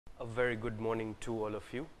A very good morning to all of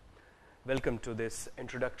you. Welcome to this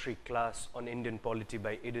introductory class on Indian polity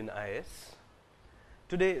by EDEN IAS.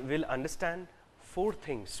 Today we'll understand four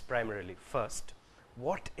things primarily. First,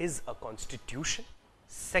 what is a constitution?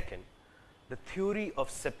 Second, the theory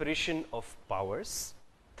of separation of powers.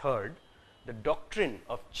 Third, the doctrine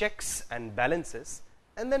of checks and balances.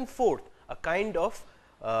 And then fourth, a kind of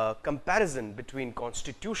comparison between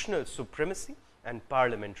constitutional supremacy and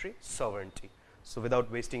parliamentary sovereignty. So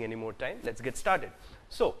without wasting any more time, let's get started.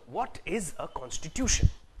 So what is a constitution?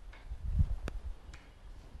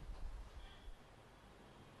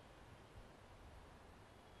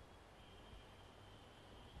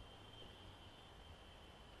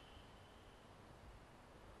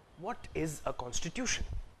 What is a constitution?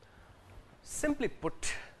 Simply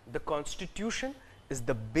put, the constitution is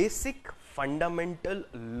the basic fundamental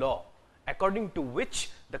law according to which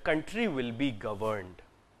the country will be governed.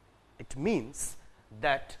 It means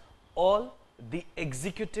that all the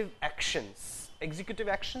executive actions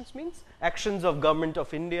means actions of government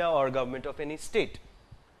of India or government of any state.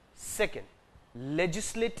 Second,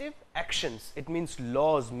 legislative actions, it means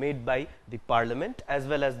laws made by the parliament as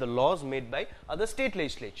well as the laws made by other state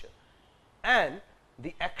legislature. And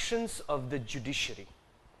the actions of the judiciary,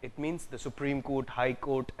 it means the Supreme Court, High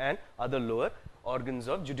Court and other lower organs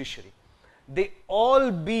of judiciary. They all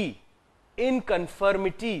be in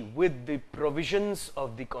conformity with the provisions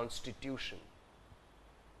of the Constitution.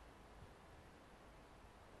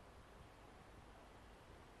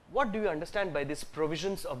 What do you understand by these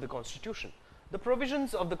provisions of the Constitution? The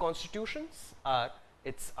provisions of the Constitutions are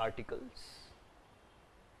its articles,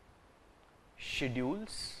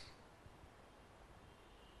 schedules,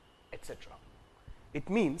 etc. It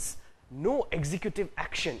means no executive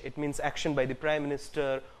action, it means action by the Prime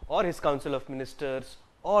Minister or his Council of Ministers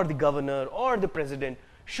or the Governor or the President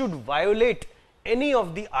should violate any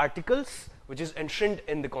of the articles which is enshrined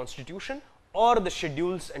in the Constitution or the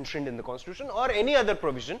schedules enshrined in the Constitution or any other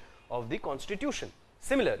provision of the Constitution.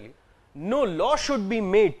 Similarly, no law should be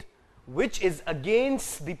made which is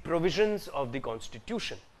against the provisions of the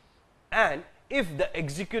Constitution. And if the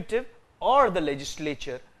executive or the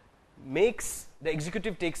legislature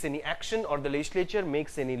takes any action or the legislature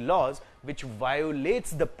makes any laws which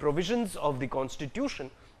violates the provisions of the Constitution,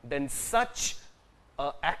 then such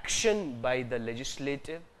action by the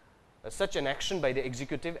legislative, such an action by the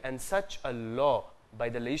executive and such a law by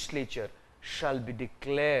the legislature shall be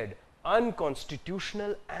declared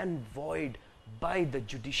unconstitutional and void by the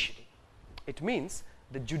judiciary. It means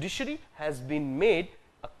the judiciary has been made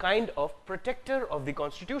a kind of protector of the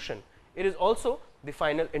Constitution. It is also the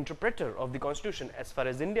final interpreter of the Constitution as far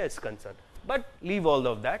as India is concerned. But leave all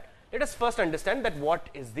of that. Let us first understand that what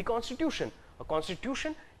is the Constitution. A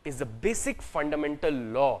Constitution is a basic fundamental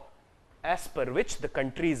law as per which the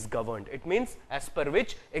country is governed. It means as per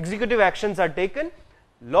which executive actions are taken,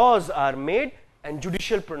 laws are made and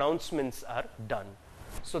judicial pronouncements are done.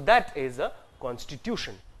 So that is a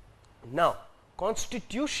Constitution. Now,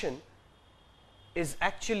 Constitution is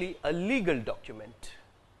actually a legal document.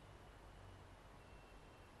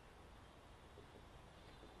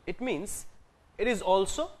 It means it is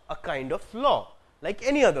also a kind of law like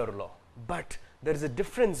any other law, but there is a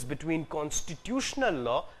difference between constitutional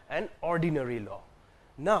law and ordinary law.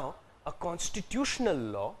 Now, a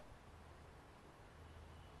constitutional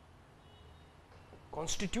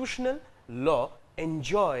law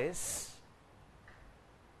enjoys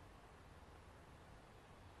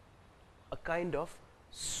a kind of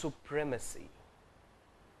supremacy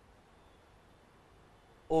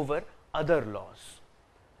over other laws.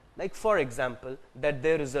 Like for example, that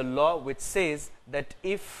there is a law which says that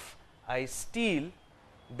if I steal,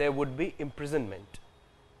 there would be imprisonment.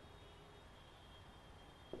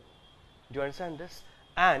 Do you understand this?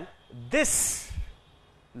 And this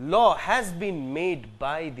law has been made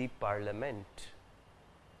by the parliament.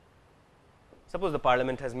 Suppose the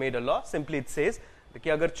parliament has made a law, simply it says कि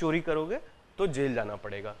अगर चोरी करोगे तो jail जाना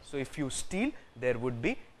पड़ेगा. So if you steal, there would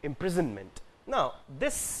be imprisonment. Now,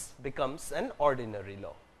 this becomes an ordinary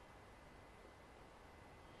law.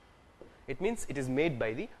 It means it is made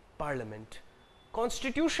by the parliament.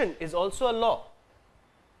 Constitution is also a law.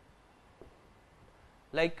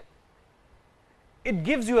 Like, it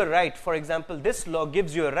gives you a right. For example, this law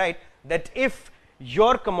gives you a right that if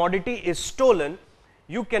your commodity is stolen,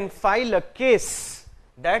 you can file a case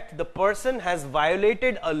that the person has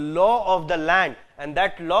violated a law of the land, and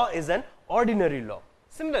that law is an ordinary law.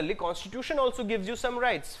 Similarly, Constitution also gives you some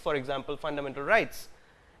rights, for example, fundamental rights.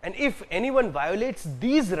 And if anyone violates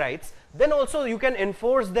these rights, then also you can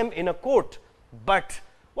enforce them in a court. But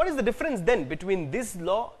What is the difference then between this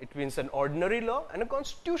law, it means an ordinary law, and a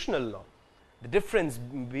constitutional law? The difference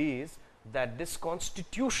is that this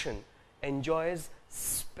constitution enjoys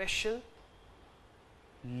special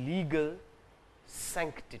legal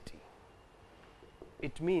sanctity.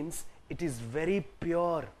 It means it is very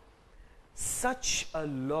pure. Such a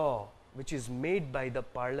law which is made by the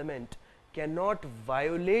parliament cannot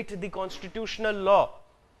violate the constitutional law.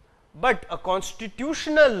 But a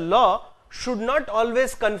constitutional law should not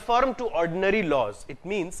always conform to ordinary laws. It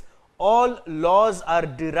means all laws are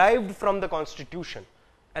derived from the constitution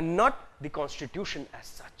and not the constitution as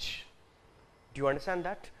such. Do you understand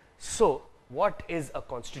that? So, what is a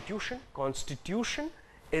constitution? Constitution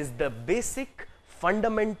is the basic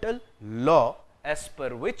fundamental law as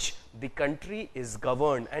per which the country is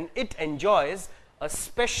governed, and it enjoys a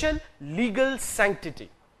special legal sanctity,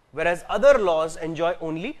 whereas other laws enjoy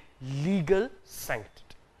only legal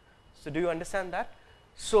sanctity. So, do you understand that?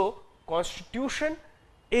 So, constitution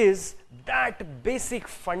is that basic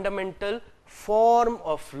fundamental form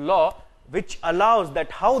of law which allows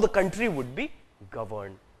that how the country would be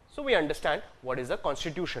governed. So, we understand what is a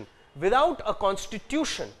constitution. Without a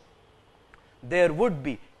constitution, there would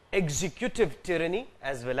be executive tyranny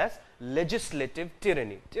as well as legislative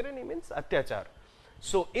tyranny. Tyranny means atyachar.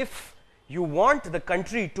 So, if you want the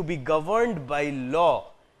country to be governed by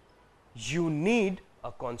law, you need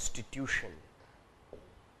a constitution.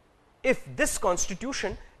 If this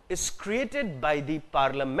constitution is created by the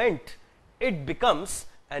parliament, it becomes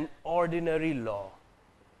an ordinary law.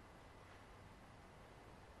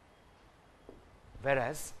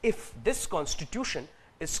 Whereas, if this constitution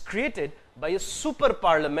is created by a super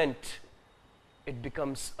parliament, it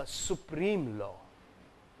becomes a supreme law.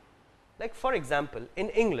 Like for example, in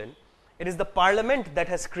England, it is the parliament that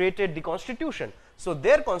has created the constitution. So,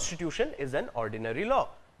 their constitution is an ordinary law.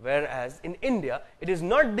 Whereas, in India, it is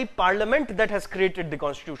not the parliament that has created the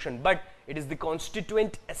constitution, but it is the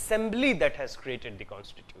constituent assembly that has created the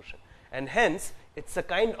constitution. And hence, it is a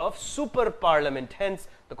kind of super parliament. Hence,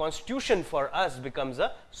 the constitution for us becomes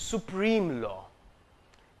a supreme law.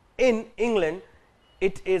 In England,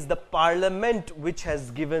 it is the parliament which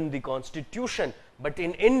has given the constitution, but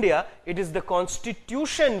in India, it is the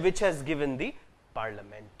constitution which has given the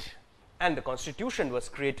parliament. And the constitution was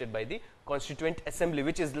created by the constituent assembly,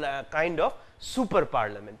 which is a kind of super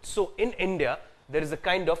parliament. So, in India, there is a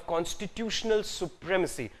kind of constitutional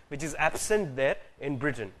supremacy which is absent there in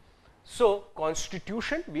Britain. So,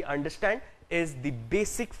 constitution, we understand, is the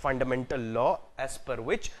basic fundamental law as per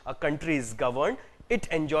which a country is governed. It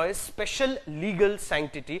enjoys special legal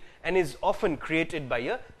sanctity and is often created by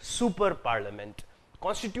a super parliament.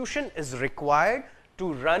 Constitution is required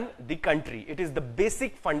to run the country. It is the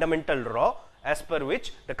basic fundamental law as per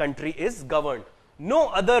which the country is governed. No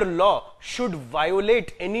other law should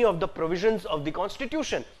violate any of the provisions of the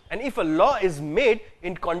constitution. And if a law is made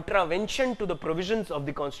in contravention to the provisions of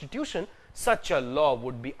the constitution, such a law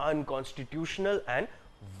would be unconstitutional and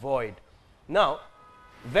void. Now,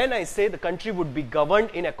 when I say the country would be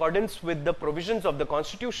governed in accordance with the provisions of the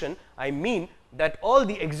constitution, I mean that all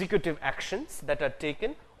the executive actions that are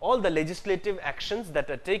taken, all the legislative actions that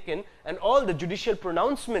are taken, and all the judicial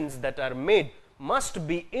pronouncements that are made must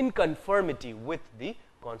be in conformity with the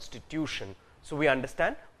constitution. So, we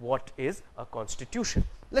understand what is a constitution.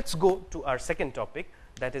 Let us go to our second topic,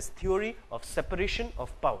 that is theory of separation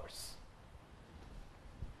of powers.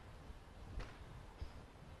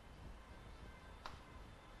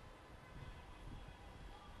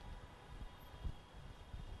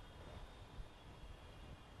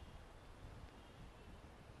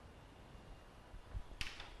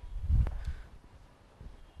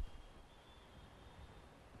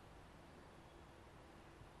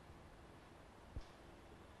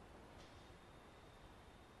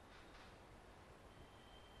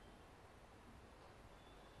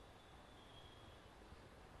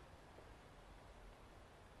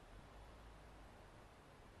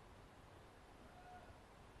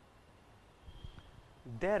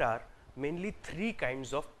 There are mainly three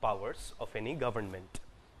kinds of powers of any government.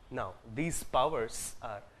 Now, these powers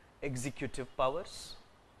are executive powers,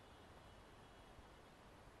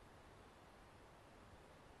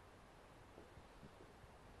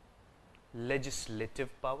 legislative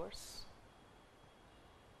powers,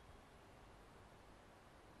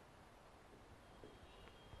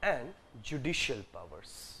 and judicial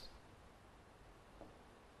powers.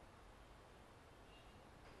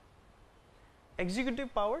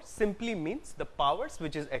 Executive powers simply means the powers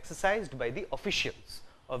which is exercised by the officials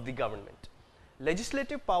of the government.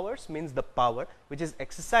 Legislative powers means the power which is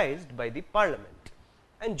exercised by the parliament.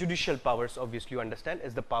 and judicial powers, obviously you understand,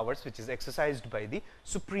 is the powers which is exercised by the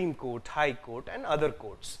Supreme Court, High Court and other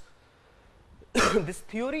courts. This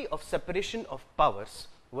theory of separation of powers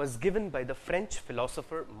was given by the French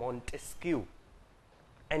philosopher Montesquieu,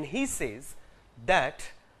 and he says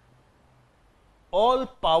that all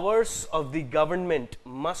powers of the government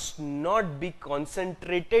must not be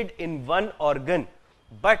concentrated in one organ,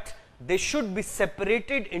 but they should be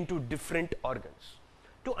separated into different organs.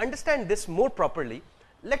 To understand this more properly,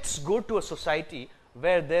 let's go to a society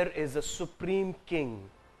where there is a supreme king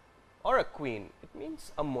or a queen. It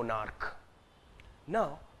means a monarch.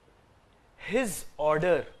 Now, his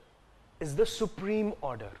order is the supreme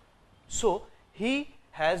order. So, he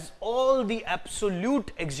has all the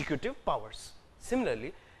absolute executive powers.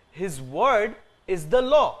 Similarly, his word is the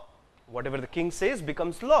law. Whatever the king says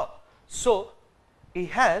becomes law. So, he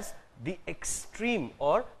has the extreme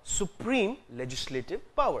or supreme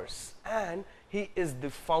legislative powers, and he is the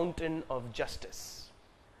fountain of justice.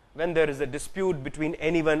 When there is a dispute between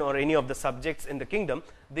anyone or any of the subjects in the kingdom,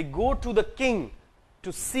 they go to the king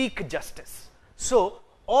to seek justice. So,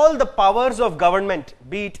 all the powers of government,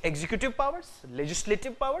 be it executive powers,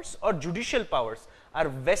 legislative powers or judicial powers, are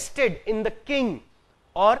vested in the king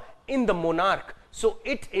or in the monarch. So,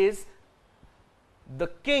 it is the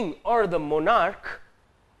king or the monarch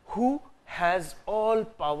who has all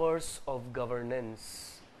powers of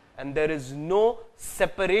governance, and there is no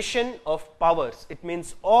separation of powers. It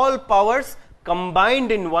means all powers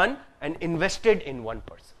combined in one and invested in one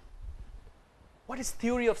person. What is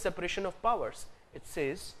theory of separation of powers? It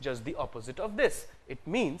says just the opposite of this. It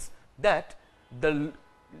means that the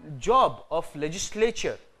job of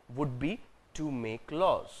legislature would be to make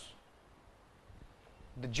laws.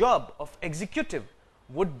 The job of executive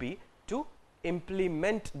would be to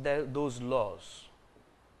implement those laws,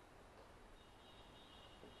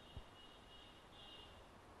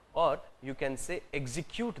 or you can say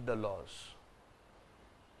execute the laws.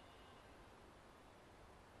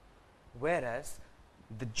 Whereas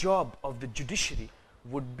the job of the judiciary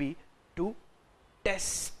would be to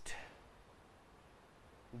test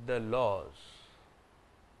the laws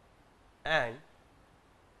and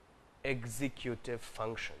executive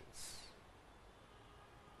functions.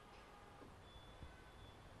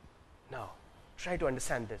 Now, try to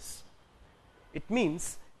understand this. It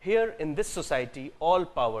means here in this society, all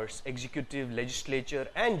powers, executive, legislature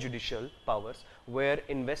and judicial powers, were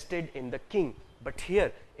invested in the king. But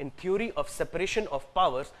here, in theory of separation of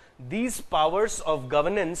powers, these powers of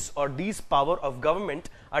governance or these power of government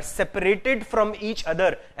are separated from each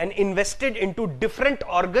other and invested into different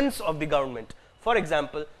organs of the government. For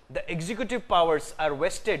example, the executive powers are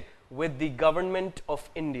vested with the government of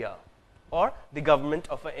India or the government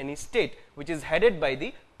of any state, which is headed by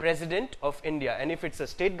the President of India, and if it's a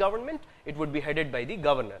state government, it would be headed by the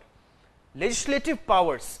governor. Legislative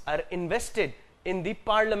powers are invested in the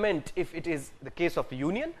parliament if it is the case of a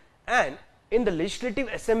union, and in the legislative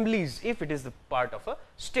assemblies if it is the part of a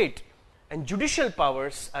state. And judicial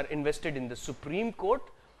powers are invested in the Supreme Court,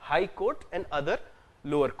 High Court and other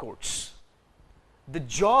lower courts. The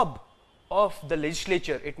job of the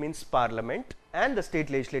legislature, it means parliament and the state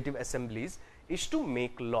legislative assemblies, is to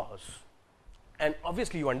make laws. And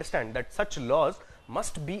obviously you understand that such laws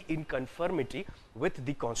must be in conformity with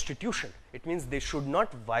the constitution. It means they should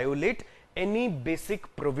not violate any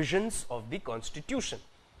basic provisions of the constitution.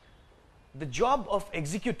 The job of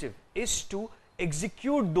executive is to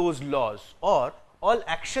execute those laws, or all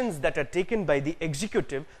actions that are taken by the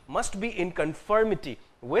executive must be in conformity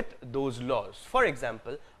with those laws. For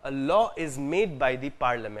example, a law is made by the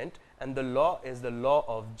parliament and the law is the law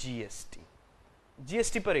of GST.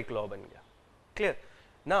 GST पर एक law बन गया. Clear?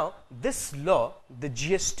 Now, this law, the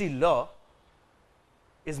GST law,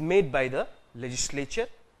 is made by the legislature,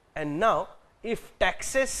 and now if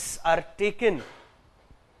taxes are taken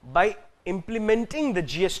by implementing the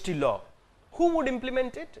GST law, who would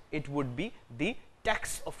implement it? It would be the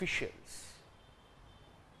tax officials,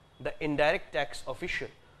 the indirect tax official.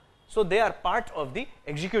 So, they are part of the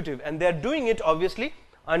executive and they are doing it obviously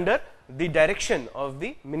under the direction of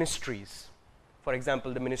the ministries. For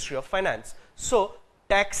example, the Ministry of Finance. So,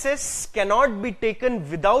 taxes cannot be taken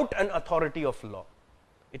without an authority of law.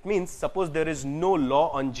 It means, suppose there is no law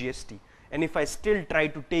on GST, and if I still try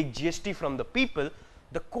to take GST from the people,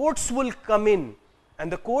 the courts will come in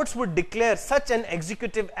and the courts would declare such an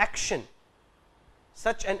executive action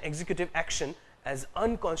as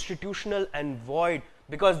unconstitutional and void,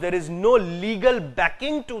 because there is no legal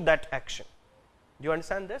backing to that action. Do you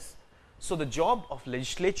understand this? So, the job of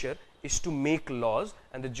legislature is to make laws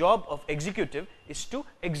and the job of executive is to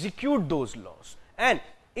execute those laws. And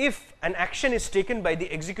if an action is taken by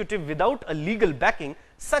the executive without a legal backing,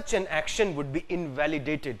 such an action would be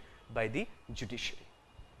invalidated by the judiciary.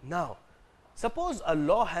 Now, suppose a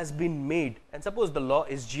law has been made, and suppose the law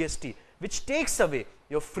is GST, which takes away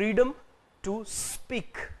your freedom to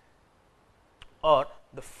speak or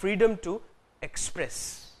the freedom to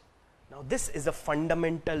express. Now, this is a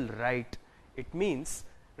fundamental right. It means,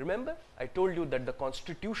 remember, I told you that the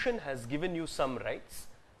Constitution has given you some rights.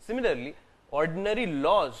 Similarly, ordinary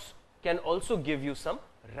laws can also give you some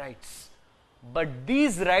rights. But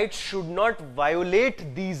these rights should not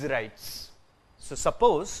violate these rights. So,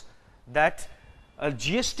 suppose that a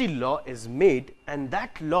GST law is made and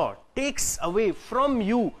that law takes away from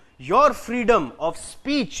you your freedom of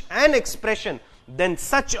speech and expression, then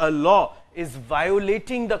such a law is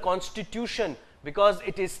violating the Constitution, because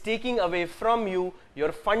it is taking away from you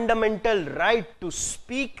your fundamental right to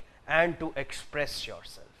speak and to express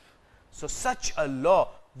yourself. So, such a law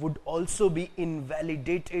would also be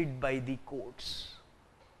invalidated by the courts.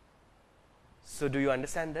 So, do you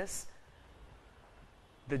understand this?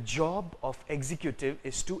 The job of executive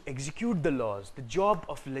is to execute the laws. The job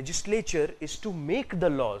of legislature is to make the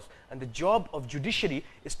laws. And the job of judiciary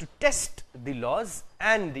is to test the laws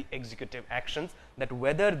and the executive actions, that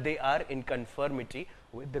whether they are in conformity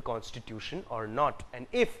with the Constitution or not. And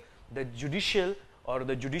if the judicial or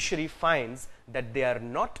the judiciary finds that they are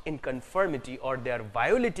not in conformity or they are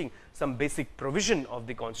violating some basic provision of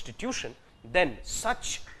the Constitution, then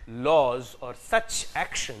such laws or such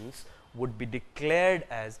actions would be declared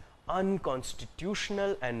as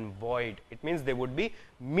unconstitutional and void. It means they would be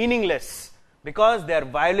meaningless because they are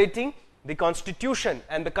violating the Constitution,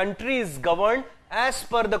 and the country is governed as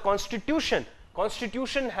per the Constitution.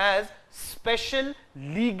 Constitution has special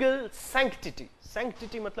legal sanctity.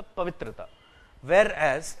 Sanctity matlab pavitrata.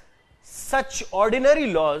 Whereas such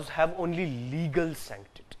ordinary laws have only legal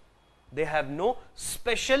sanctity. They have no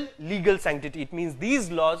special legal sanctity. It means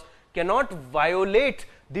these laws cannot violate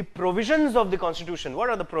the provisions of the Constitution. What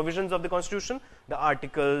are the provisions of the Constitution? The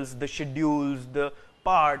articles, the schedules, the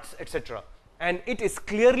parts, etc. And it is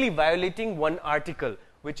clearly violating one article,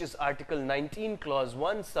 which is Article 19, Clause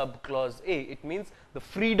 1, Sub-Clause A. It means the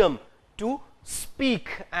freedom to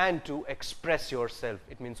speak and to express yourself.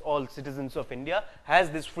 It means all citizens of India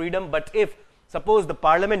has this freedom, but if suppose the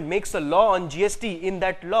Parliament makes a law on GST, in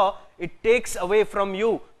that law it takes away from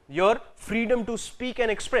you your freedom to speak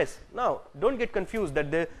and express. Now, don't get confused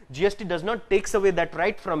that the GST does not takes away that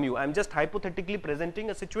right from you. I am just hypothetically presenting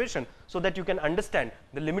a situation so that you can understand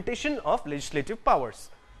the limitation of legislative powers.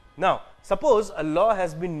 Now, suppose a law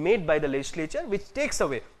has been made by the legislature which takes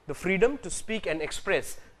away the freedom to speak and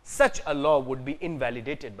express. Such a law would be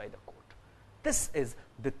invalidated by the court. This is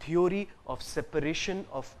the theory of separation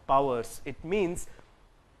of powers. It means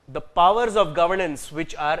the powers of governance,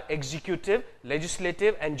 which are executive,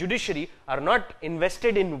 legislative and judiciary, are not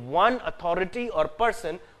invested in one authority or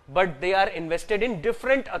person, but they are invested in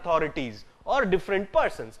different authorities or different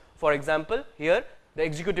persons. For example, here the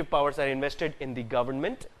executive powers are invested in the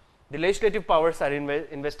government, the legislative powers are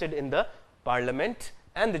invested in the Parliament,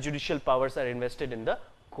 and the judicial powers are invested in the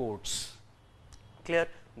courts. Clear?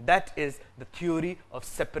 That is the theory of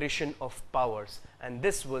separation of powers, and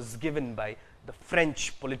this was given by the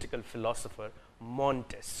French political philosopher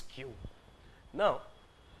Montesquieu. Now,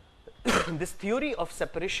 this theory of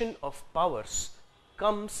separation of powers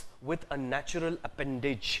comes with a natural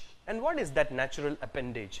appendage. And what is that natural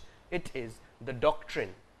appendage? It is the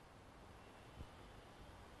doctrine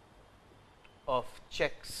of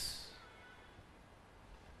checks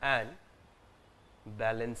and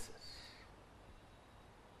balances.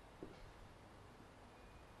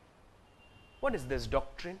 What is this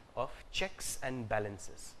doctrine of checks and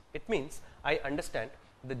balances? It means I understand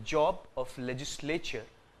the job of legislature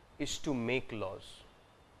is to make laws.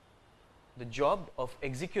 The job of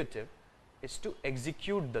executive is to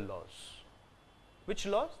execute the laws. Which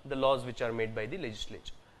laws? The laws which are made by the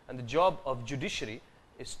legislature. And the job of judiciary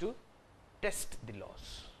is to test the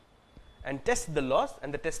laws. And test the laws,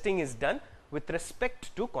 and the testing is done with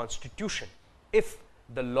respect to Constitution. If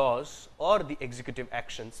the laws or the executive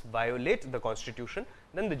actions violate the Constitution,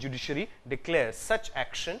 then the judiciary declares such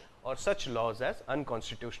action or such laws as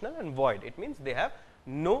unconstitutional and void. It means they have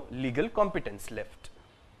no legal competence left.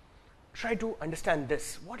 Try to understand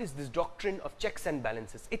this. What is this doctrine of checks and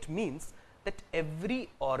balances? It means that every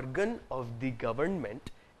organ of the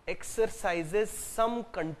government exercises some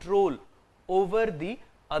control over the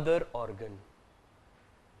other organ.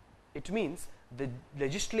 It means the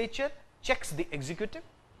legislature checks the executive,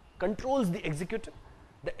 controls the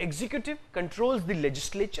executive controls the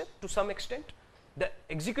legislature to some extent, The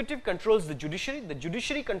executive controls the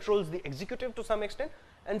judiciary controls the executive to some extent,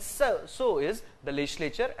 and so is the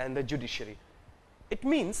legislature and the judiciary. It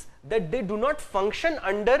means that they do not function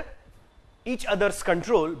under each other's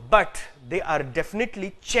control, but they are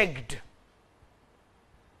definitely checked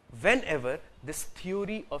whenever this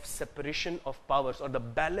theory of separation of powers or the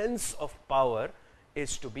balance of power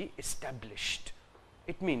is to be established.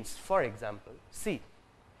 It means, for example, see,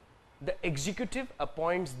 the executive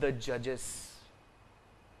appoints the judges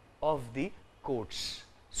of the courts.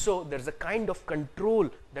 So there is a kind of control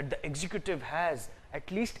that the executive has, at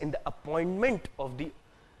least in the appointment of the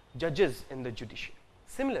judges in the judiciary.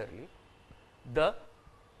 Similarly, the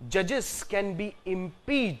judges can be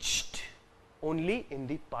impeached only in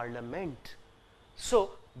the parliament.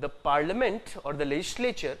 So the parliament or the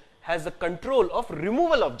legislature has the control of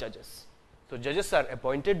removal of judges. So judges are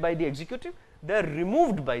appointed by the executive, they are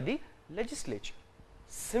removed by the legislature.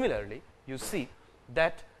 Similarly, you see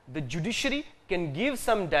that the judiciary can give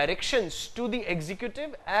some directions to the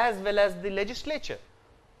executive as well as the legislature.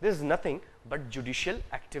 This is nothing but judicial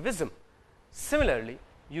activism. Similarly,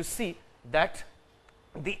 you see that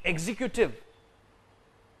the executive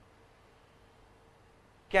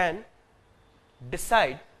can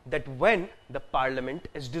decide that when the parliament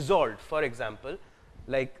is dissolved, for example,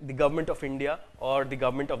 like the government of India or the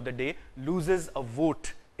government of the day loses a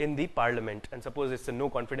vote in the parliament, and suppose it's a no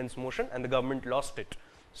confidence motion and the government lost it.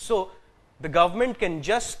 So the government can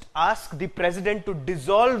just ask the president to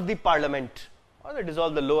dissolve the parliament, or they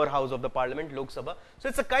dissolve the lower house of the parliament, Lok Sabha. So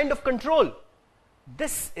it's a kind of control.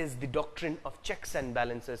 This is the doctrine of checks and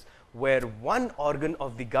balances, where one organ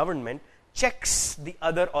of the government checks the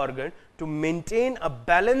other organ to maintain a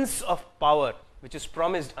balance of power, which is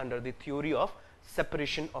promised under the theory of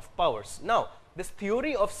separation of powers. Now, this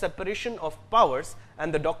theory of separation of powers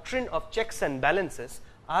and the doctrine of checks and balances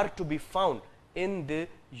are to be found in the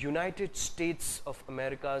United States of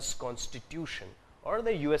America's Constitution, or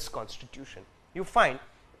the US Constitution. You find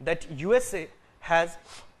that USA has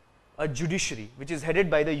a judiciary which is headed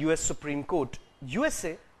by the US Supreme Court.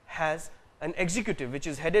 USA has an executive which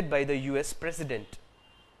is headed by the US President,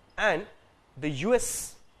 and the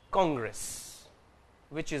US Congress,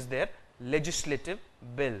 which is their legislative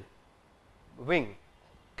bill wing.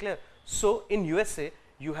 Clear? So in USA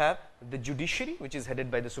you have the judiciary which is headed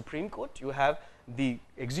by the Supreme Court, you have the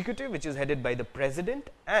executive which is headed by the President,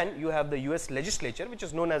 and you have the US legislature which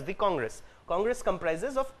is known as the Congress. Congress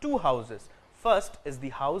comprises of two houses. First is the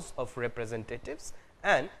House of Representatives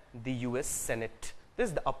and the US Senate. This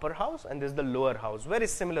is the upper house and this is the lower house, very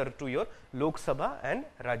similar to your Lok Sabha and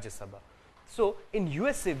Rajya Sabha. So in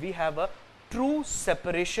USA we have a true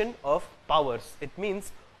separation of powers. It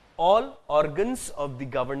means all organs of the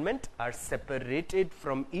government are separated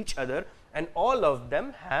from each other, and all of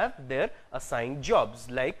them have their assigned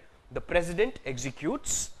jobs. Like the President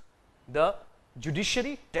executes, the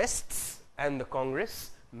judiciary tests, and the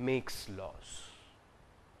Congress makes laws.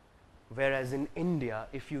 Whereas in India,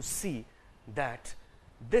 if you see that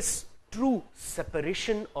this true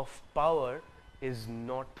separation of power is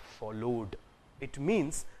not followed, it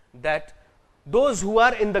means that those who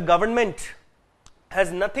are in the government has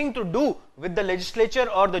nothing to do with the legislature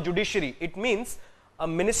or the judiciary. It means a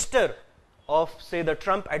minister of, say, the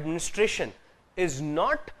Trump administration is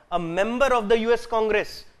not a member of the US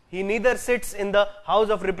Congress. He neither sits in the House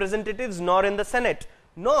of Representatives nor in the Senate,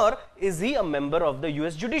 nor is he a member of the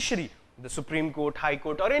US judiciary, the Supreme Court, High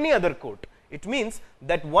Court, or any other court. It means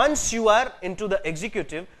that once you are into the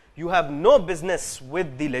executive, you have no business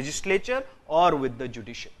with the legislature or with the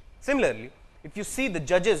judiciary. Similarly, if you see the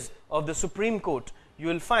judges of the Supreme Court, you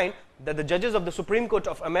will find that the judges of the Supreme Court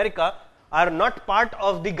of America are not part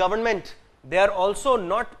of the government. They are also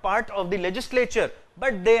not part of the legislature,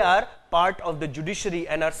 but they are part of the judiciary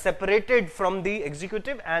and are separated from the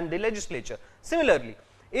executive and the legislature. Similarly,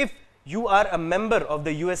 if you are a member of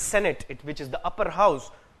the US Senate, which is the upper house,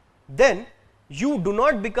 then you do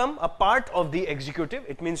not become a part of the executive.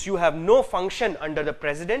 It means you have no function under the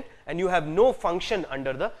president and you have no function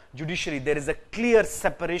under the judiciary. There is a clear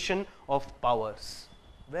separation of powers.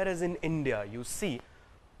 Whereas in India, you see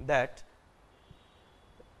that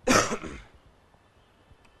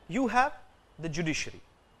you have the judiciary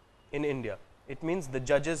in India. It means the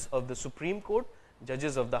judges of the Supreme Court,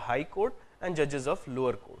 judges of the High Court, and judges of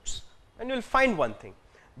lower courts. And you will find one thing,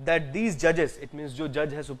 that these judges, it means जो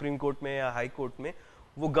judge है Supreme Court में या High Court में,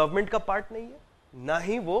 वो government का part नहीं है, ना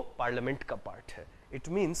ही वो parliament का part है. It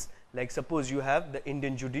means, like suppose you have the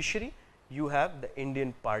Indian judiciary, you have the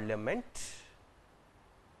Indian parliament,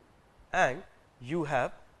 and you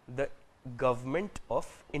have the government of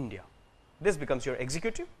India. This becomes your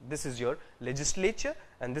executive, this is your legislature,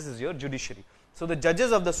 and this is your judiciary. So the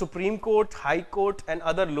judges of the Supreme Court, High Court, and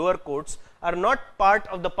other lower courts are not part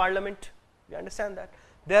of the parliament. You understand that?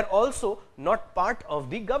 They are also not part of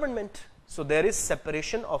the government. So there is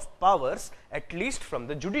separation of powers, at least from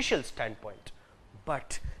the judicial standpoint.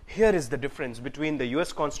 But here is the difference between the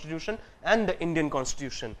US Constitution and the Indian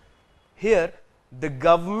Constitution. Here, the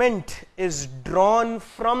government is drawn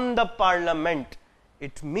from the parliament.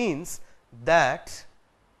 It means that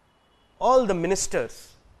all the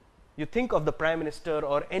ministers, you think of the Prime Minister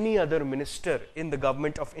or any other minister in the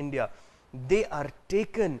government of India, they are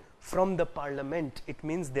taken from the parliament. It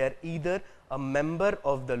means they are either a member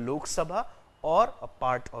of the Lok Sabha or a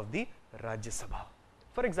part of the Rajya Sabha.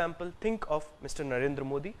 For example, think of Mr. Narendra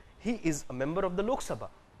Modi, he is a member of the Lok Sabha.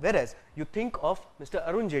 Whereas you think of Mr.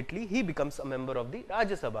 Arun Jaitley, he becomes a member of the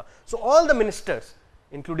Rajya Sabha. So all the ministers,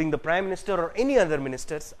 including the Prime Minister or any other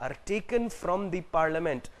ministers, are taken from the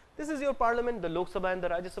parliament. This is your parliament, the Lok Sabha and the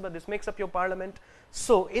Rajya Sabha, this makes up your parliament.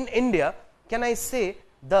 So in India, can I say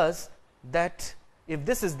thus that if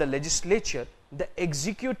this is the legislature, the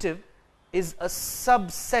executive is a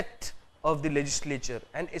subset of the legislature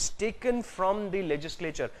and is taken from the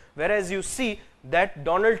legislature. Whereas you see that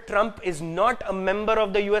Donald Trump is not a member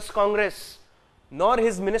of the US Congress, nor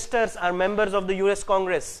his ministers are members of the US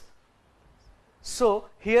Congress. So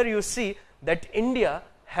here you see that India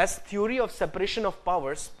has theory of separation of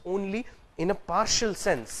powers only in a partial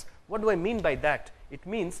sense. What do I mean by that? It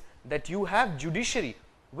means that you have judiciary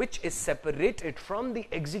which is separated from the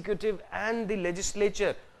executive and the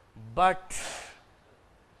legislature, but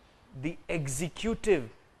the executive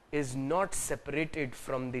is not separated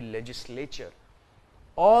from the legislature.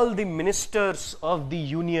 All the ministers of the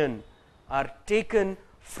union are taken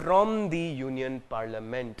from the union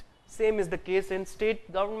parliament. Same is the case in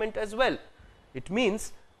state government as well. It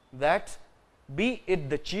means that be it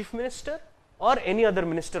the chief minister or any other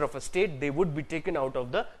minister of a state, they would be taken out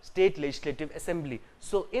of the state legislative assembly.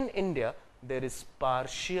 So in India, there is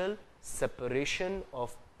partial separation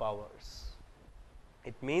of powers.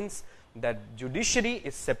 It means that judiciary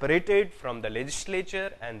is separated from the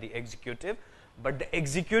legislature and the executive, but the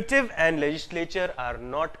executive and legislature are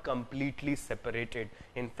not completely separated.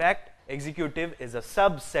 In fact, executive is a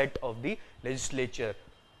subset of the legislature.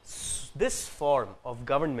 This form of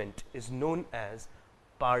government is known as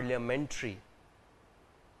parliamentary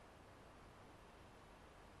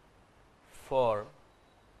form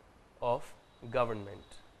of government.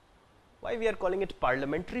 Why we are calling it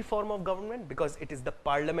parliamentary form of government? Because it is the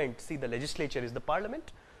parliament. See, the legislature is the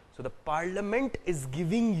parliament. So the parliament is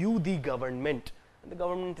giving you the government. And the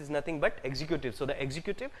government is nothing but executive. So the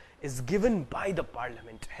executive is given by the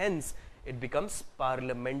parliament. Hence, it becomes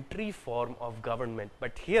parliamentary form of government.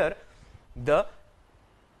 But here, the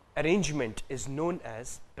arrangement is known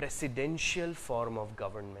as presidential form of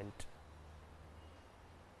government.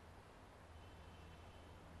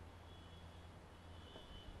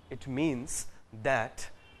 It means that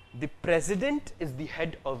the president is the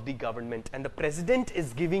head of the government and the president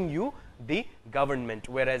is giving you the government,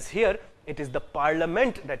 whereas here it is the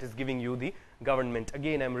parliament that is giving you the government.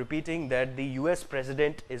 Again, I am repeating that the US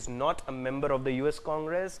president is not a member of the US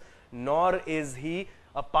Congress, nor is he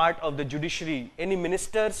a part of the judiciary. Any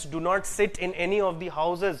ministers do not sit in any of the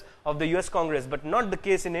houses of the US Congress, but not the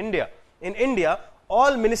case in India. In India,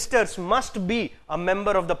 all ministers must be a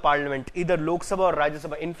member of the parliament, either Lok Sabha or Rajya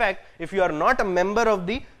Sabha. In fact, if you are not a member of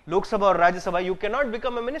the Lok Sabha or Rajya Sabha, you cannot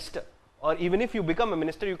become a minister. Or even if you become a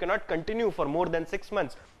minister, you cannot continue for more than 6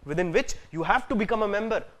 months, within which you have to become a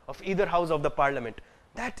member of either house of the parliament.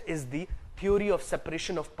 That is the theory of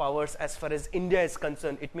separation of powers as far as India is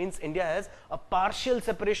concerned. It means India has a partial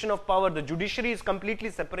separation of power. The judiciary is completely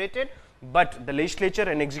separated, but the legislature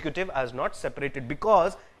and executive are not separated,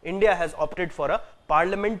 because India has opted for a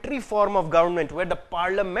parliamentary form of government where the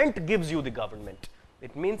parliament gives you the government.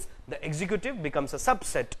 It means the executive becomes a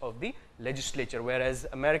subset of the legislature, whereas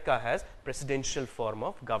America has presidential form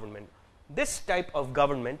of government. This type of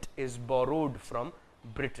government is borrowed from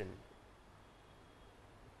Britain.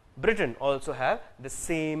 Britain also have the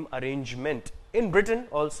same arrangement. In Britain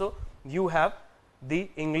also you have the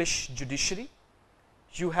English judiciary,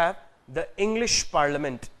 you have the English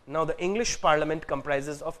Parliament. Now the English Parliament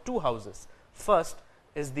comprises of two houses. First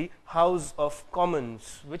is the House of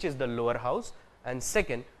Commons, which is the lower house, and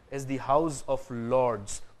second is the House of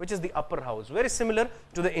Lords, which is the upper house. Very similar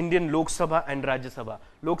to the Indian Lok Sabha and Rajya Sabha.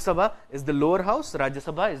 Lok Sabha is the lower house, Rajya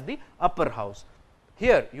Sabha is the upper house.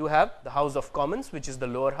 Here you have the House of Commons, which is the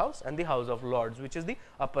lower house, and the House of Lords, which is the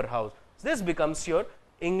upper house. So this becomes your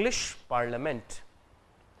English Parliament.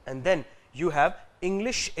 And then you have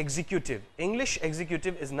English executive. English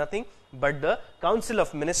executive is nothing but the Council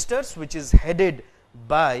of Ministers, which is headed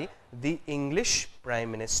by the English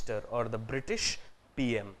Prime Minister or the British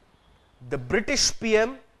PM. The British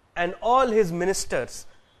PM and all his ministers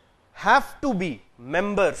have to be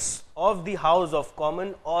members of the House of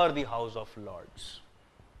Commons or the House of Lords.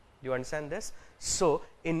 Do you understand this? So,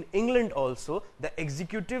 in England also, the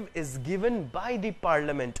executive is given by the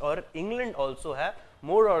Parliament, or England also have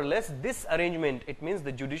more or less this arrangement. It means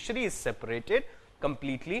the judiciary is separated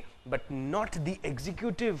completely, but not the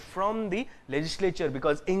executive from the legislature,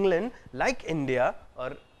 because England, like India,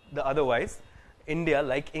 or the otherwise, India,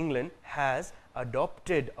 like England, has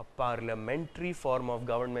adopted a parliamentary form of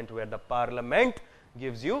government where the Parliament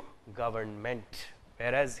gives you government,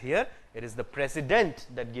 whereas here it is the President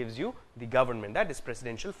that gives you the government. That is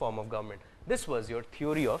presidential form of government. This was your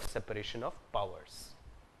theory of separation of powers.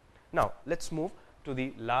 Now, let's move to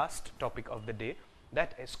the last topic of the day,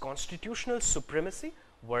 that is constitutional supremacy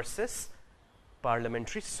versus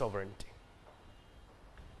parliamentary sovereignty.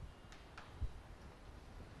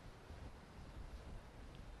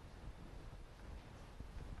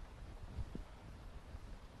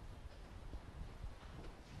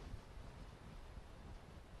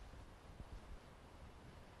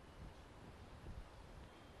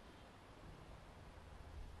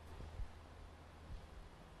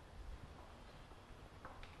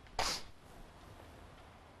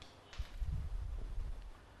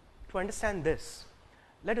 To understand this,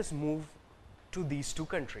 let us move to these two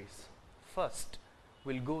countries. First,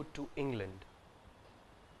 we'll go to England.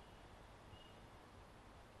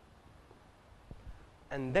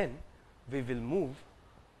 And then we will move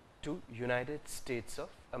to United States of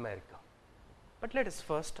America. But let us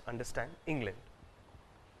first understand England.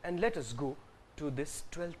 And let us go to this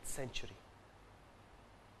 12th century.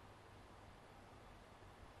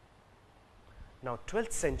 Now,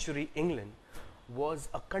 12th century England was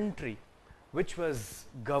a country which was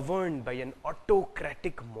governed by an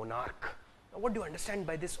autocratic monarch. Now, what do you understand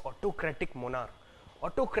by this autocratic monarch?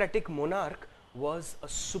 Autocratic monarch was a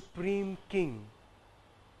supreme king,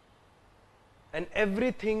 and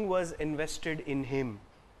everything was invested in him.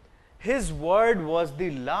 His word was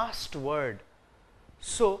the last word.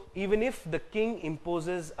 So, even if the king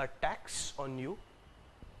imposes a tax on you,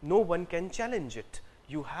 no one can challenge it.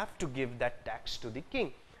 You have to give that tax to the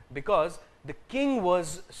king, because the king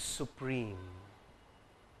was supreme.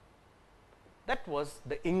 That was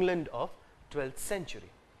the England of 12th century.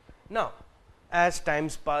 Now, as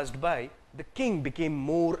times passed by, the king became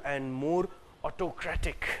more and more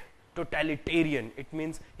autocratic, totalitarian. It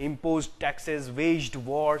means he imposed taxes, waged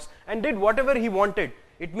wars, and did whatever he wanted.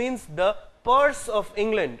 It means the purse of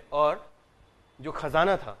England, or जो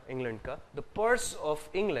खजाना था England का, the purse of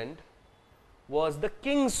England was the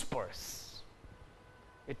king's purse.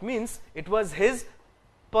 It means it was his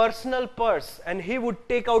personal purse, and he would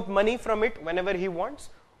take out money from it whenever he wants,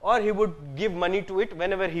 or he would give money to it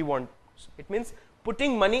whenever he wants. It means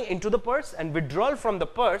putting money into the purse and withdrawal from the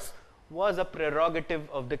purse was a prerogative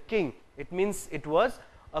of the king. It means it was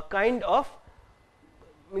a kind of,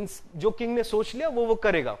 means जो king ने सोच लिया वो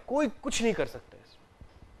करेगा, कोई कुछ नहीं कर सकता.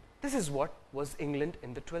 This is what was England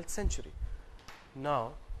in the 12th century.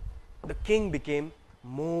 Now, the king became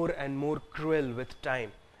more and more cruel with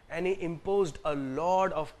time, and he imposed a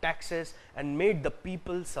lot of taxes and made the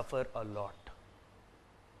people suffer a lot.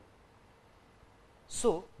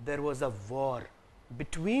 So, there was a war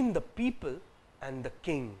between the people and the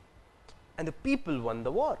king, and the people won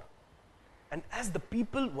the war. And as the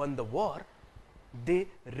people won the war, they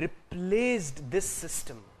replaced this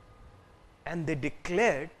system, and they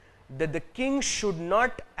declared that the king should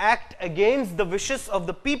not act against the wishes of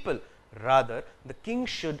the people. Rather, the king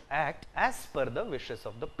should act as per the wishes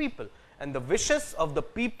of the people, and the wishes of the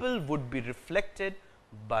people would be reflected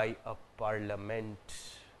by a parliament.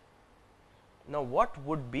 Now, what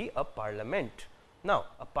would be a parliament? Now,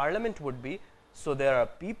 a parliament would be, so there are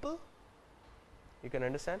people, you can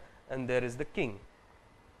understand, and there is the king.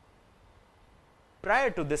 Prior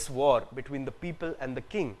to this war between the people and the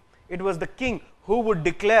king, it was the king who would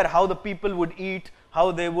declare how the people would eat,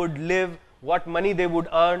 how they would live, what money they would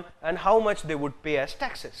earn, and how much they would pay as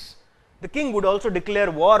taxes. The king would also declare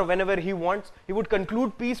war whenever he wants. He would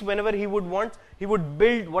conclude peace whenever he would want. He would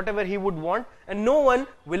build whatever he would want, and no one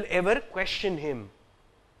will ever question him.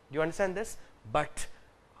 Do you understand this? But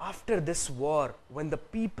after this war, when the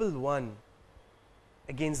people won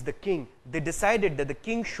against the king, they decided that the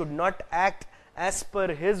king should not act as per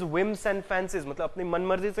his whims and fancies. मतलब अपनी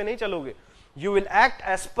मनमर्जी से नहीं चलोगे. You will act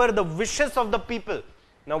as per the wishes of the people.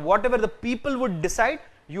 Now, whatever the people would decide,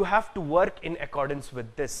 you have to work in accordance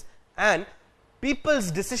with this. And people's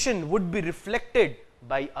decision would be reflected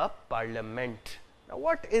by a parliament. Now,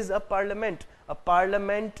 what is a parliament? A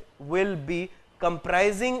parliament will be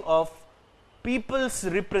comprising of people's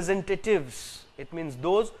representatives. It means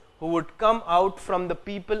those who would come out from the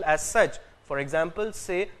people as such. For example,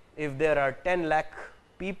 say if there are 10 lakh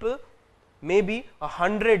people, maybe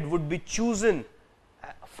 100 would be chosen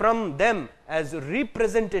from them as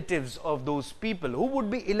representatives of those people who would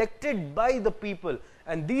be elected by the people,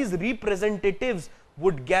 and these representatives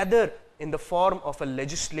would gather in the form of a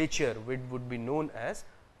legislature which would be known as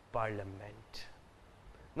parliament.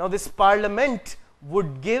 Now, this parliament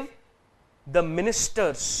would give the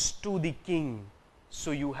ministers to the king.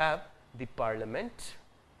 So, you have the parliament,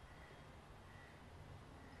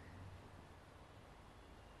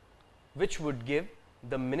 which would give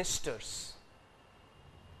the ministers,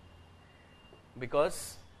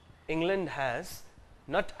 because England has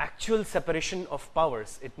not actual separation of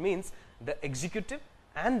powers. It means the executive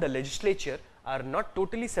and the legislature are not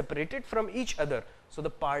totally separated from each other. So, the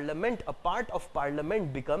parliament, a part of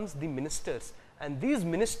parliament becomes the ministers, and these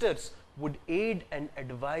ministers would aid and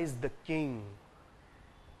advise the king.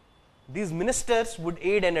 These ministers would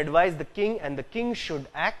aid and advise the king, and the king should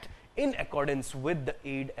act in accordance with the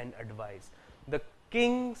aid and advice. The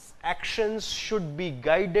king's actions should be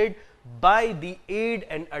guided by the aid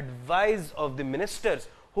and advice of the ministers,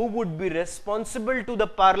 who would be responsible to the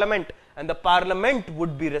parliament, and the parliament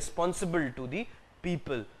would be responsible to the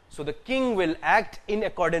people. So, the king will act in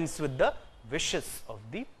accordance with the wishes of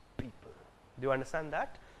the people. Do you understand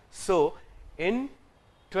that? So, in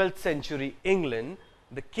 12th century England,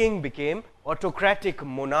 the king became autocratic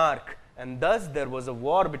monarch, and thus there was a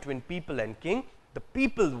war between people and king. The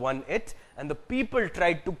people won it, and the people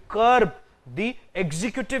tried to curb the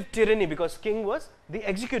executive tyranny, because king was the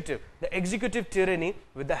executive tyranny,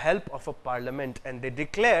 with the help of a parliament, and they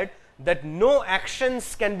declared that no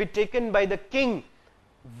actions can be taken by the king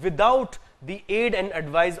without the aid and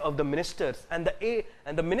advice of the ministers, and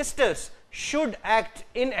the ministers should act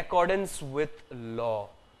in accordance with law.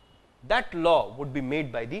 That law would be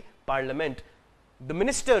made by the parliament. The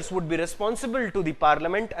ministers would be responsible to the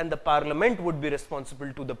parliament, and the parliament would be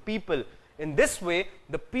responsible to the people. In this way,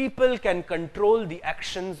 the people can control the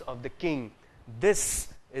actions of the king. This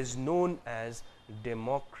is known as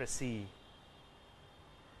democracy.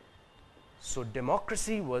 So,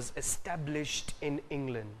 democracy was established in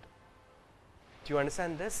England. Do you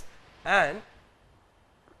understand this? And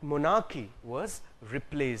monarchy was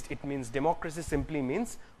replaced. It means democracy simply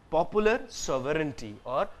means popular sovereignty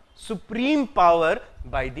or supreme power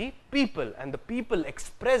by the people, and the people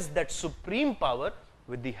express that supreme power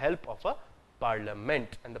with the help of a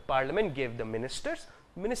parliament, and the parliament gave the ministers.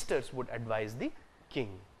 Ministers would advise the king.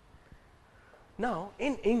 Now,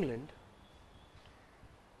 in England,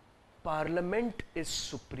 parliament is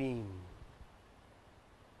supreme.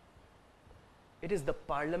 It is the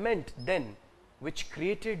parliament then which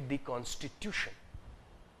created the constitution,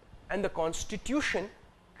 and the constitution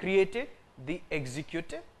created the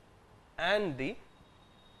executive and the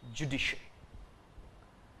judiciary.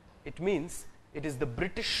 It means it is the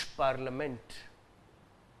British Parliament,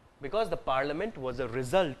 because the Parliament was a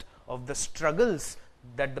result of the struggles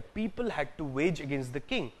that the people had to wage against the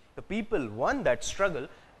king. The people won that struggle,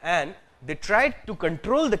 and they tried to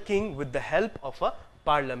control the king with the help of a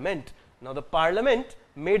parliament. Now, the parliament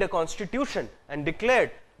made a constitution and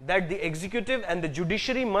declared that the executive and the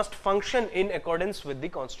judiciary must function in accordance with the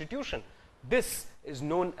constitution. This is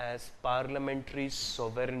known as parliamentary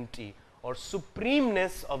sovereignty or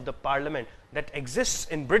supremeness of the parliament that exists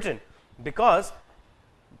in Britain, because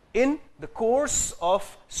in the course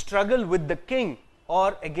of struggle with the king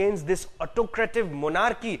or against this autocratic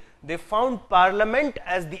monarchy, they found parliament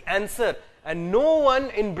as the answer, and no one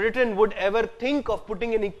in Britain would ever think of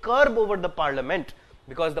putting any curb over the parliament,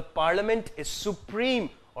 because the parliament is supreme,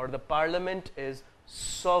 or the parliament is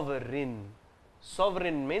sovereign.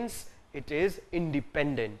 Sovereign means it is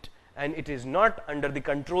independent, and it is not under the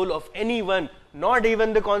control of anyone, not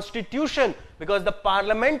even the constitution, because the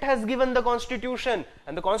parliament has given the constitution,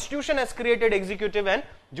 and the constitution has created executive and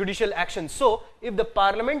judicial action. So, if the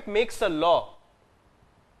parliament makes a law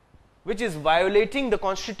which is violating the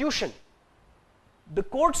constitution, the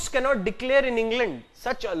courts cannot declare in England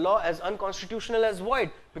such a law as unconstitutional, as void,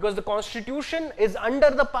 because the constitution is under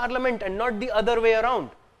the parliament and not the other way around.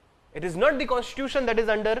 It is not the constitution that is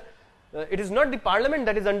under it is not the parliament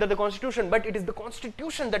that is under the constitution, but it is the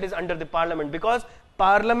constitution that is under the parliament, because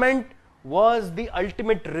parliament was the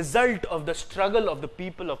ultimate result of the struggle of the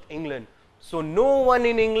people of England. So, no one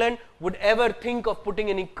in England would ever think of putting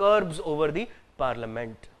any curbs over the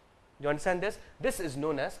parliament. You understand this? This is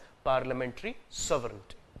known as parliamentary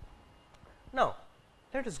sovereignty. Now,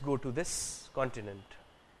 let us go to this continent.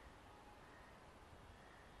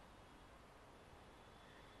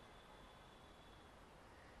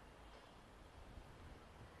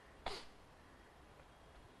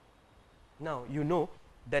 Now, you know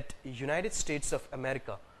that United States of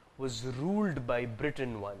America was ruled by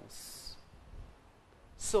Britain once.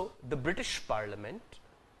 So, the British Parliament,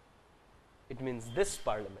 it means this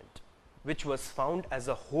Parliament, which was found as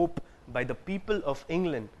a hope by the people of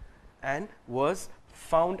England and was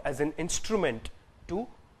found as an instrument to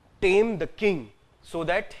tame the king so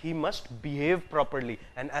that he must behave properly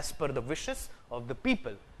and as per the wishes of the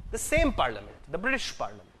people. The same Parliament, the British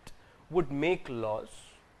Parliament, would make laws,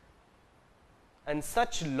 and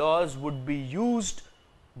such laws would be used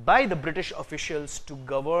by the British officials to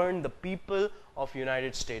govern the people of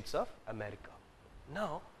United States of America.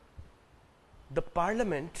 Now, the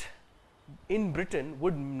Parliament in Britain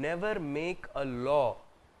would never make a law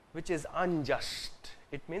which is unjust.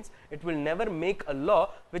 It means it will never make a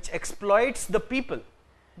law which exploits the people,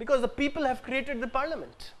 because the people have created the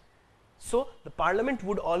Parliament. So, the Parliament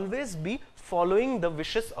would always be following the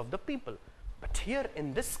wishes of the people. But here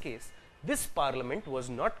in this case, this Parliament was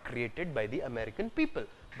not created by the American people,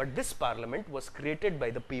 but this Parliament was created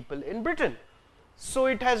by the people in Britain. So,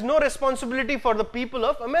 it has no responsibility for the people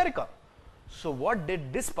of America. So, what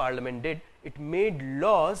did this Parliament did? It made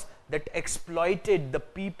laws that exploited the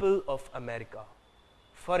people of America.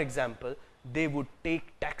 For example, they would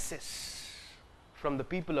take taxes from the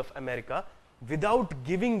people of America without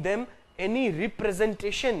giving them any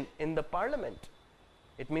representation in the Parliament.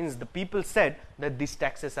 It means the people said that these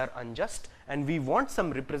taxes are unjust and we want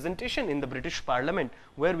some representation in the British Parliament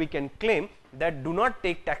where we can claim that do not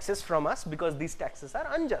take taxes from us because these taxes are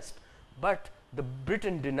unjust. But the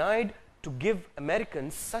Britain denied to give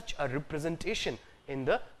Americans such a representation in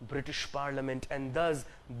the British Parliament, and thus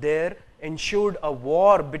there ensued a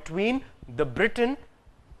war between the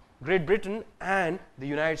Great Britain and the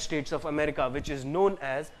United States of America, which is known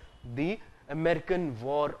as the American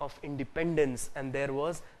War of Independence. And there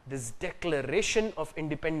was this Declaration of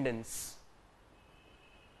Independence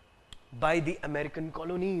by the American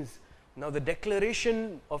colonies. Now, the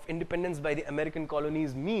Declaration of Independence by the American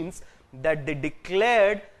colonies means that they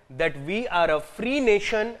declared that we are a free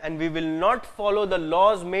nation and we will not follow the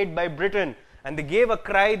laws made by Britain. And they gave a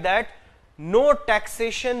cry that no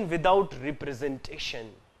taxation without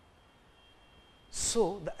representation.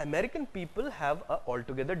 So, the American people have an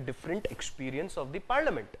altogether different experience of the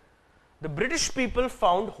Parliament. The British people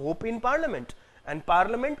found hope in Parliament, and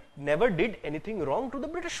Parliament never did anything wrong to the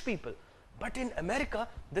British people. But in America,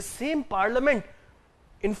 the same Parliament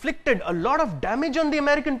inflicted a lot of damage on the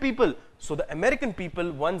American people. So, the American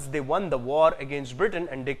people, once they won the war against Britain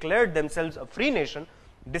and declared themselves a free nation,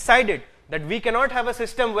 decided that we cannot have a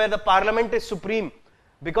system where the Parliament is supreme,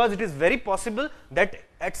 because it is very possible that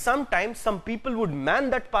at some time some people would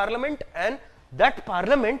man that Parliament and that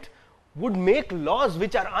Parliament would make laws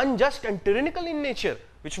which are unjust and tyrannical in nature,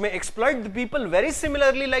 which may exploit the people very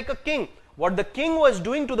similarly like a king. What the king was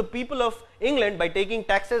doing to the people of England by taking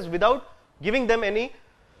taxes without giving them any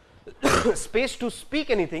space to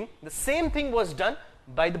speak anything, the same thing was done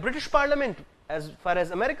by the British Parliament as far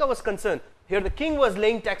as America was concerned. Here the king was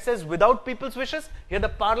laying taxes without people's wishes. Here the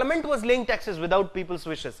Parliament was laying taxes without people's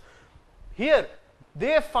wishes. Here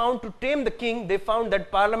they found to tame the king, they found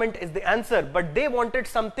that Parliament is the answer, but they wanted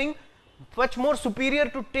something much more superior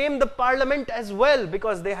to tame the Parliament as well,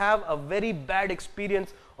 because they have a very bad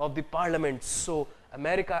experience of the Parliament. So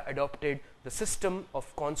America adopted the system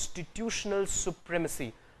of constitutional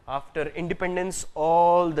supremacy. After independence,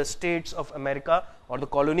 all the states of America, or the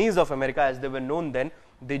colonies of America as they were known then,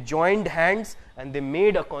 they joined hands and they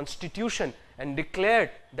made a constitution and declared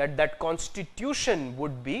that that constitution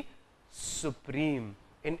would be supreme.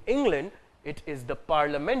 In England, it is the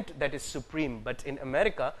Parliament that is supreme, but in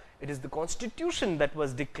America, it is the constitution that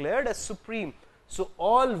was declared as supreme. So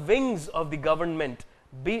all wings of the government,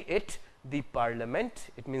 be it the Parliament,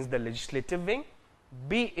 it means the legislative wing,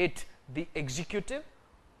 be it the executive,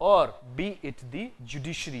 or be it the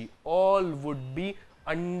judiciary, all would be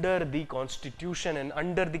under the constitution and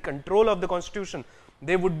under the control of the constitution.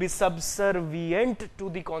 They would be subservient to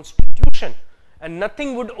the constitution and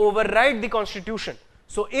nothing would override the constitution.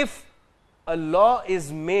 So if a law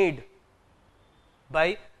is made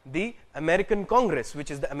by the American Congress, which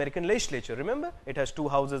is the American legislature, remember it has two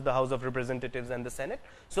houses, the House of Representatives and the Senate.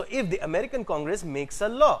 So if the American Congress makes a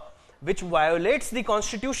law which violates the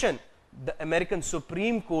constitution, the American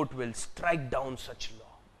Supreme Court will strike down such law.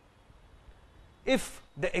 if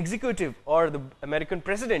the executive or the American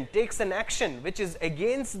president takes an action which is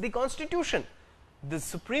against the Constitution, the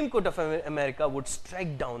Supreme Court of America would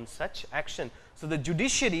strike down such action. So the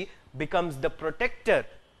judiciary becomes the protector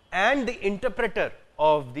and the interpreter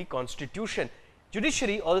of the Constitution.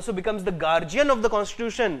 Judiciary also becomes the guardian of the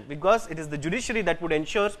Constitution, because it is the judiciary that would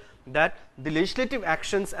ensure that the legislative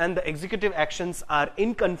actions and the executive actions are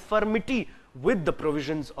in conformity with the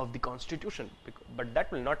provisions of the Constitution. But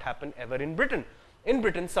that will not happen ever in Britain. In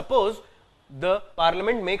Britain, suppose the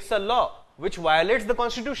Parliament makes a law which violates the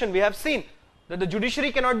Constitution. We have seen that the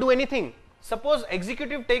judiciary cannot do anything. Suppose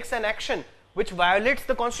executive takes an action which violates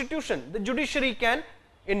the Constitution, the judiciary can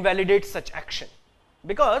invalidate such action,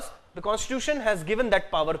 because the Constitution has given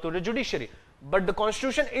that power to the judiciary. But the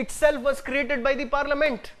Constitution itself was created by the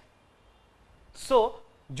Parliament. So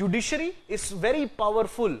judiciary is very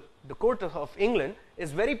powerful. The Court of England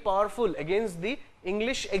is very powerful against the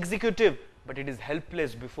English executive, but it is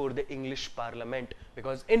helpless before the English Parliament,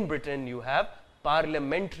 because in Britain you have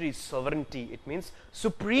parliamentary sovereignty. It means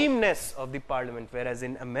supremeness of the Parliament, whereas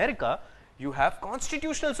in America you have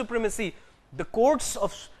constitutional supremacy. The courts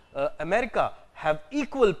of America have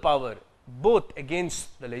equal power both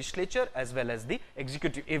against the legislature as well as the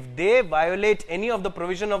executive. If they violate any of the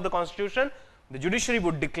provision of the Constitution, the judiciary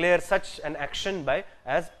would declare such an action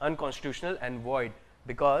as unconstitutional and void,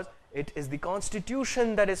 because it is the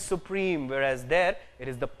Constitution that is supreme, whereas there it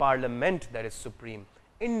is the Parliament that is supreme.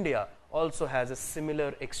 India also has a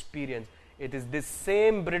similar experience. It is this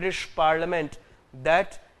same British Parliament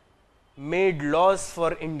that made laws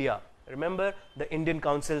for India. Remember the Indian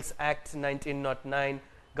Councils Act 1909,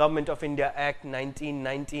 Government of India Act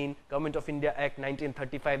 1919, Government of India Act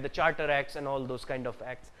 1935, the Charter Acts and all those kind of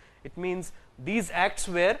acts. It means these acts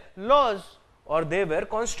were laws, or they were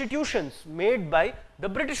constitutions made by the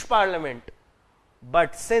British Parliament.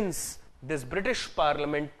 But since this British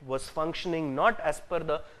Parliament was functioning not as per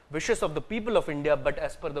the wishes of the people of India, but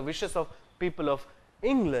as per the wishes of people of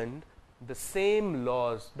England, the same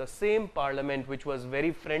laws, the same Parliament which was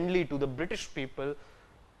very friendly to the British people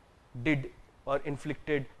did or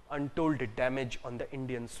inflicted untold damage on the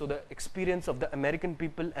Indians. So the experience of the American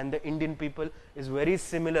people and the Indian people is very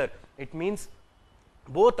similar. It means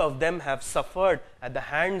both of them have suffered at the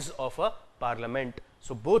hands of a Parliament.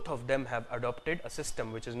 So both of them have adopted a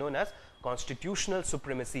system which is known as constitutional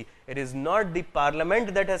supremacy. It is not the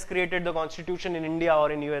Parliament that has created the Constitution in India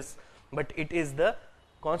or in US, but it is the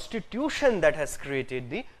Constitution that has created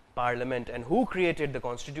the Parliament. And who created the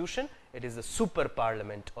Constitution? It is the super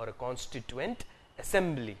Parliament or a constituent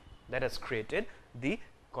assembly that has created the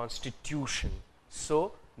Constitution.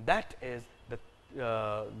 So that is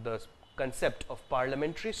the concept of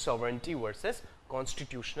parliamentary sovereignty versus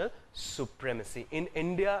constitutional supremacy. In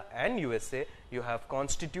India and USA, you have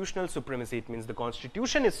constitutional supremacy. It means the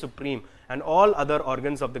Constitution is supreme and all other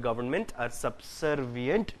organs of the government are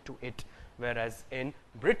subservient to it. Whereas in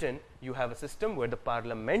Britain, you have a system where the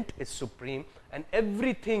Parliament is supreme and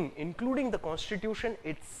everything, including the Constitution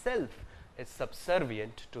itself, is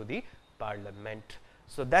subservient to the Parliament.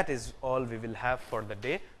 So that is all we will have for the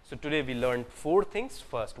day. So today we learned 4 things.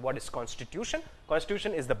 First, what is Constitution?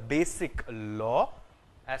 Constitution is the basic law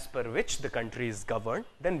as per which the country is governed.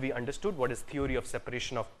 Then we understood what is theory of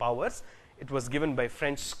separation of powers. It was given by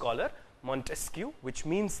French scholar Montesquieu, which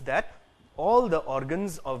means that all the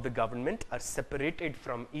organs of the government are separated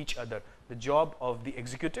from each other. The job of the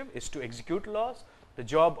executive is to execute laws, the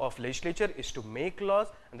job of legislature is to make laws,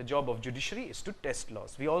 and the job of judiciary is to test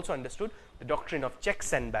laws. We also understood the doctrine of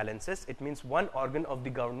checks and balances. It means one organ of the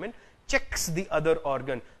government checks the other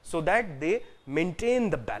organ so that they maintain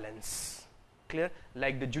the balance. Clear?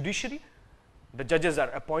 Like the judiciary, the judges are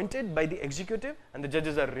appointed by the executive and the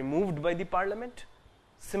judges are removed by the Parliament.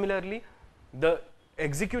 Similarly, the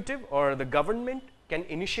executive or the government can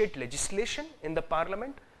initiate legislation in the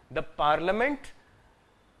Parliament. The Parliament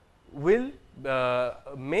will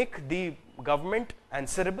make the government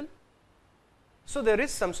answerable. So there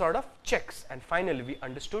is some sort of checks. And finally, we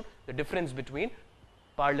understood the difference between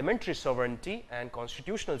parliamentary sovereignty and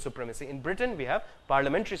constitutional supremacy. In Britain, we have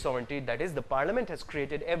parliamentary sovereignty, that is, the Parliament has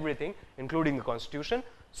created everything, including the Constitution.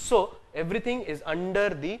 So everything is under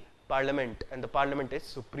the Parliament and the Parliament is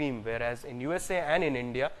supreme, whereas in USA and in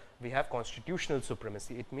India we have constitutional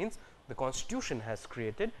supremacy. It means the Constitution has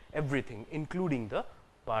created everything, including the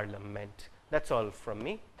Parliament. That's all from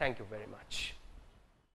me. Thank you very much.